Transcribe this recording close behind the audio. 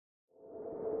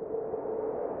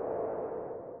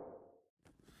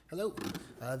Hello.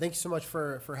 Thank you so much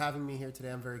for having me here today.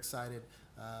 I'm very excited.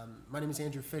 My name is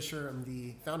Andrew Fischer. I'm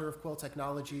the founder of QuaIL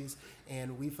Technologies,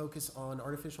 and we focus on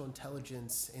artificial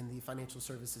intelligence in the financial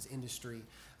services industry.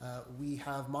 We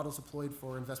have models deployed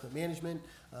for investment management,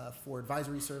 for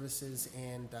advisory services,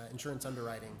 and insurance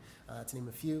underwriting, to name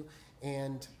a few.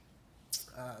 And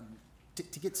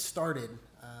to get started,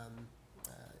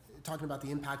 talking about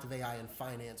the impact of AI in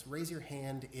finance, raise your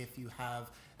hand if you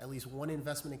have at least one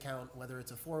investment account, whether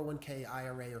it's a 401k,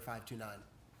 IRA, or 529.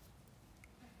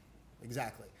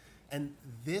 Exactly. And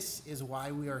this is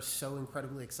why we are so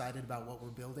incredibly excited about what we're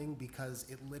building, because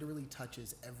it literally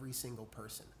touches every single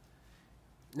person.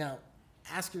 Now,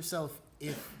 ask yourself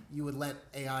if you would let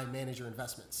AI manage your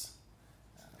investments.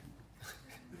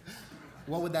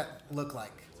 What would that look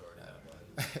like?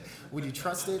 Would you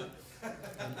trust it?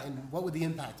 And what would the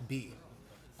impact be?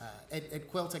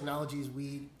 At QuaIL Technologies,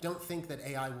 we don't think that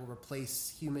AI will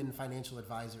replace human financial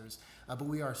advisors, but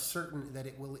we are certain that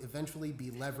it will eventually be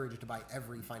leveraged by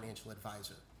every financial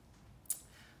advisor.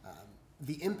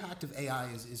 The impact of AI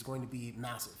is going to be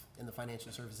massive in the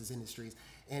financial services industries,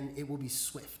 and it will be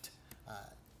swift.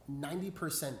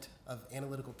 90% of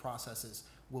analytical processes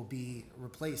will be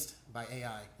replaced by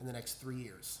AI in the next 3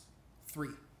 years.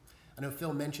 I know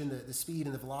Phil mentioned the speed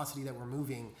and the velocity that we're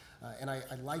moving, and I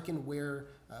liken where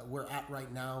we're at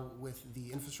right now with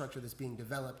the infrastructure that's being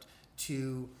developed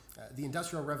to the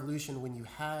Industrial Revolution, when you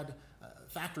had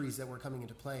factories that were coming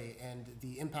into play and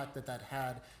the impact that that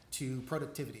had to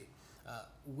productivity.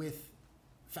 With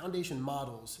foundation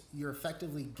models, you're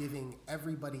effectively giving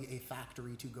everybody a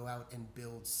factory to go out and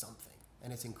build something,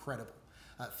 and it's incredible.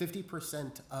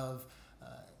 50% of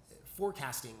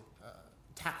forecasting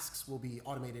tasks will be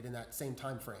automated in that same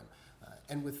time frame.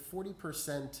 And with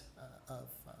 40% of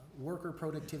worker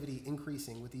productivity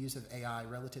increasing with the use of AI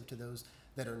relative to those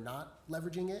that are not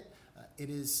leveraging it, it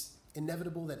is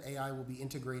inevitable that AI will be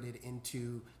integrated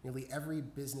into nearly every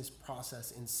business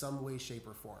process in some way, shape,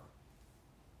 or form.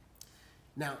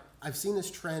 Now, I've seen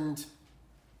this trend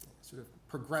sort of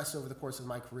progress over the course of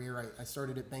my career. I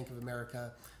started at Bank of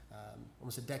America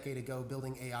almost a decade ago,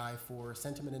 building AI for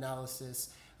sentiment analysis,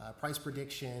 price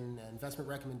prediction, investment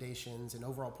recommendations, and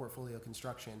overall portfolio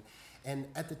construction. And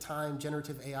at the time,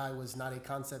 generative AI was not a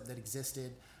concept that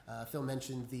existed. Phil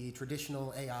mentioned the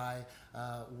traditional AI,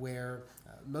 where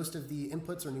most of the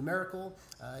inputs are numerical.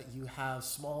 You have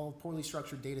small, poorly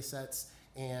structured data sets,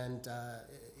 and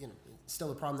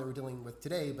still a problem that we're dealing with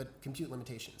today, but compute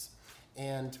limitations.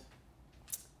 And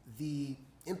the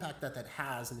impact that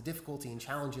has and the difficulty and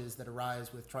challenges that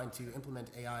arise with trying to implement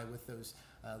AI with those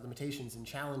limitations and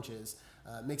challenges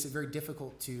makes it very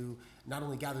difficult to not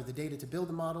only gather the data to build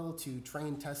the model, to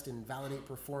train, test, and validate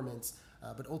performance,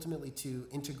 but ultimately to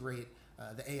integrate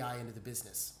the AI into the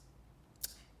business.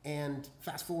 And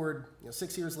fast forward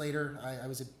 6 years later, I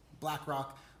was at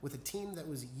BlackRock with a team that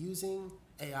was using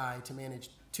AI to manage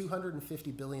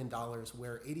 $250 billion,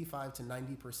 where 85 to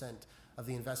 90% of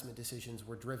the investment decisions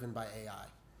were driven by AI.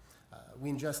 We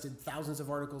ingested thousands of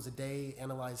articles a day,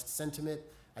 analyzed sentiment,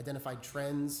 identified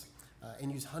trends, and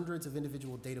used hundreds of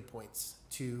individual data points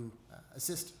to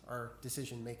assist our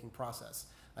decision-making process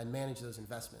and manage those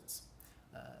investments.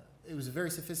 It was a very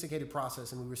sophisticated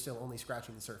process, and we were still only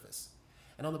scratching the surface.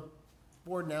 And on the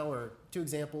board now are two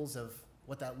examples of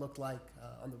what that looked like.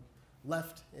 On the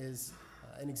left is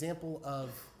an example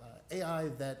of AI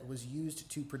that was used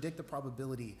to predict the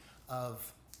probability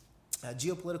of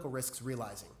geopolitical risks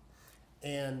realizing.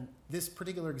 And this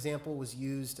particular example was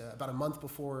used about a month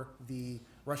before the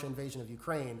Russian invasion of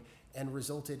Ukraine and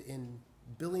resulted in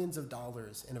billions of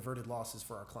dollars in averted losses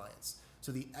for our clients.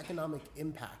 So the economic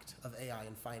impact of AI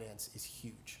in finance is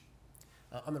huge.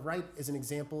 On the right is an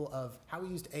example of how we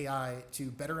used AI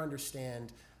to better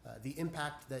understand the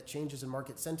impact that changes in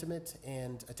market sentiment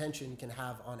and attention can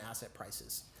have on asset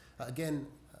prices. Again,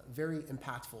 very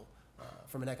impactful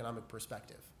from an economic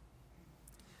perspective.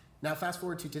 Now, fast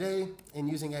forward to today, and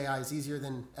using AI is easier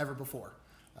than ever before.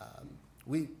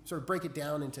 We sort of break it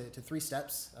down into 3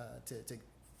 steps to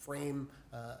frame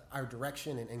our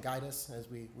direction and guide us as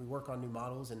we work on new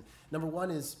models. And number 1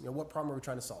 is what problem are we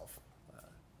trying to solve?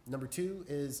 Number 2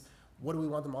 is what do we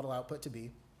want the model output to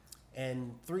be?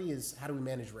 And 3 is how do we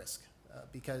manage risk?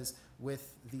 Because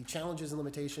with the challenges and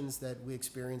limitations that we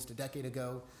experienced a decade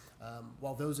ago,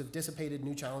 while those have dissipated,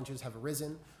 new challenges have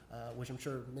arisen, which I'm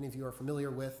sure many of you are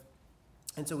familiar with.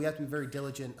 And so we have to be very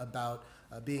diligent about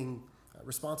being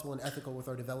responsible and ethical with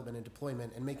our development and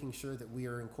deployment, and making sure that we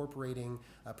are incorporating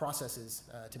processes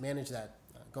to manage that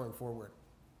going forward.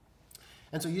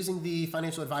 And so using the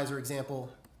financial advisor example,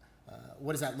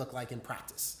 what does that look like in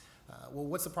practice? Well,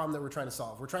 what's the problem that we're trying to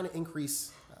solve? We're trying to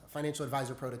increase financial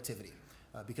advisor productivity.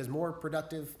 Because more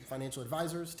productive financial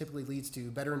advisors typically leads to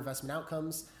better investment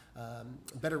outcomes,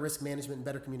 better risk management, and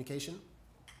better communication.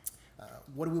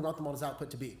 What do we want the model's output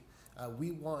to be?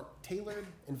 We want tailored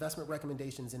investment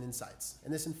recommendations and insights.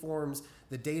 And this informs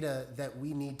the data that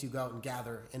we need to go out and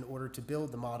gather in order to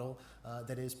build the model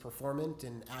that is performant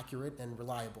and accurate and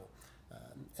reliable.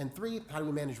 And three, how do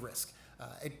we manage risk?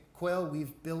 At QuaIL,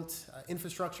 we've built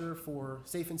infrastructure for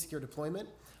safe and secure deployment,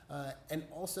 and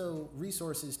also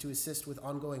resources to assist with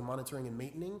ongoing monitoring and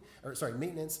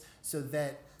maintenance so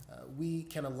that we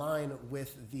can align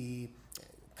with the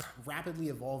rapidly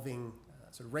evolving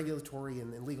sort of regulatory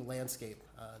and legal landscape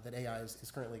that AI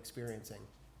is currently experiencing.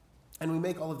 And we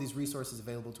make all of these resources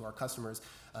available to our customers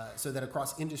so that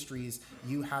across industries,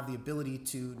 you have the ability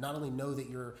to not only know that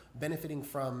you're benefiting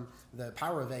from the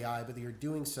power of AI, but that you're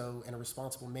doing so in a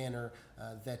responsible manner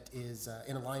that is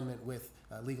in alignment with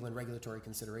legal and regulatory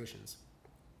considerations.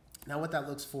 Now, what that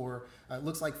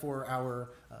looks like for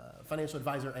our financial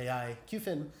advisor AI,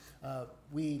 QFIN,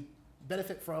 we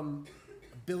benefit from 1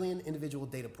 billion individual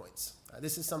data points.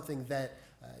 This is something that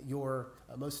your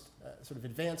most sort of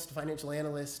advanced financial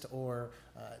analyst or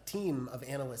team of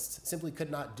analysts simply could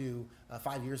not do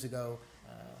 5 years ago.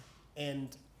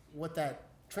 And what that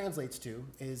translates to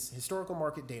is historical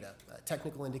market data,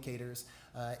 technical indicators.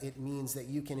 It means that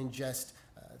you can ingest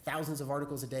thousands of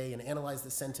articles a day and analyze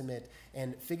the sentiment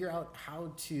and figure out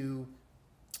how to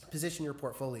position your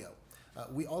portfolio.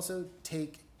 We also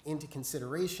take into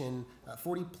consideration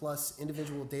 40+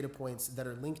 individual data points that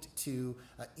are linked to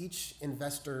each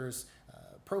investor's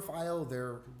profile,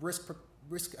 their risk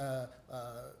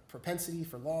propensity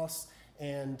for loss,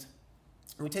 and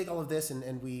we take all of this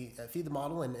and we feed the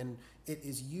model, and it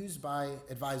is used by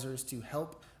advisors to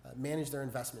help manage their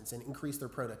investments and increase their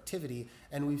productivity.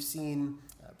 And we've seen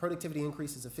productivity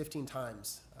increases of 15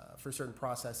 times for certain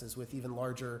processes, with even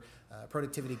larger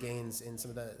productivity gains in some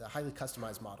of the highly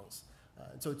customized models.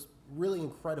 And so it's really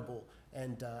incredible.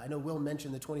 And I know Will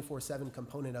mentioned the 24/7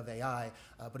 component of AI,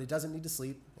 but it doesn't need to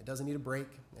sleep. It doesn't need a break.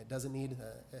 It doesn't need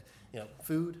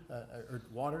food or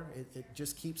water. It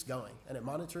just keeps going. And it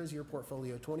monitors your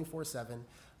portfolio 24/7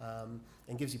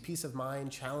 and gives you peace of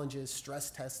mind, challenges,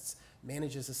 stress tests,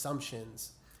 manages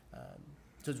assumptions.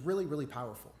 So it's really, really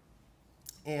powerful.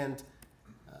 And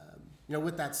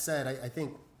with that said, I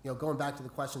think going back to the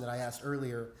question that I asked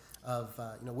earlier of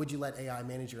would you let AI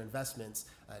manage your investments,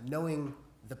 knowing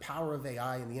the power of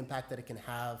AI and the impact that it can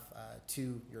have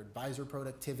to your advisor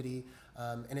productivity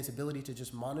and its ability to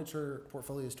just monitor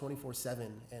portfolios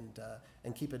 24/7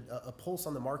 and keep a pulse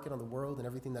on the market, on the world, and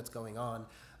everything that's going on,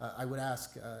 I would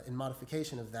ask, in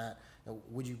modification of that,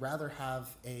 would you rather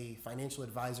have a financial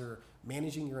advisor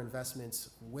managing your investments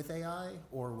with AI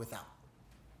or without?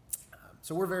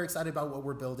 So we're very excited about what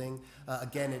we're building.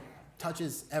 Again, it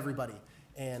touches everybody.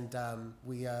 And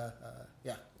we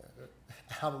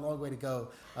have a long way to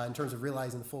go in terms of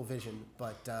realizing the full vision,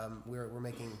 but we're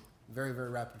making very, very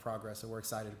rapid progress, so we're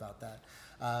excited about that.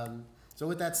 So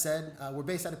with that said, we're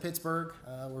based out of Pittsburgh.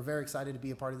 We're very excited to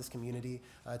be a part of this community.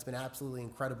 It's been absolutely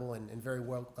incredible and very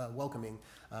welcoming.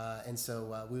 And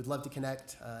so we would love to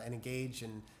connect and engage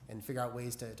and figure out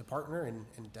ways to partner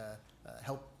and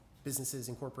help businesses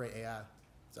incorporate AI.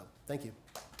 So thank you.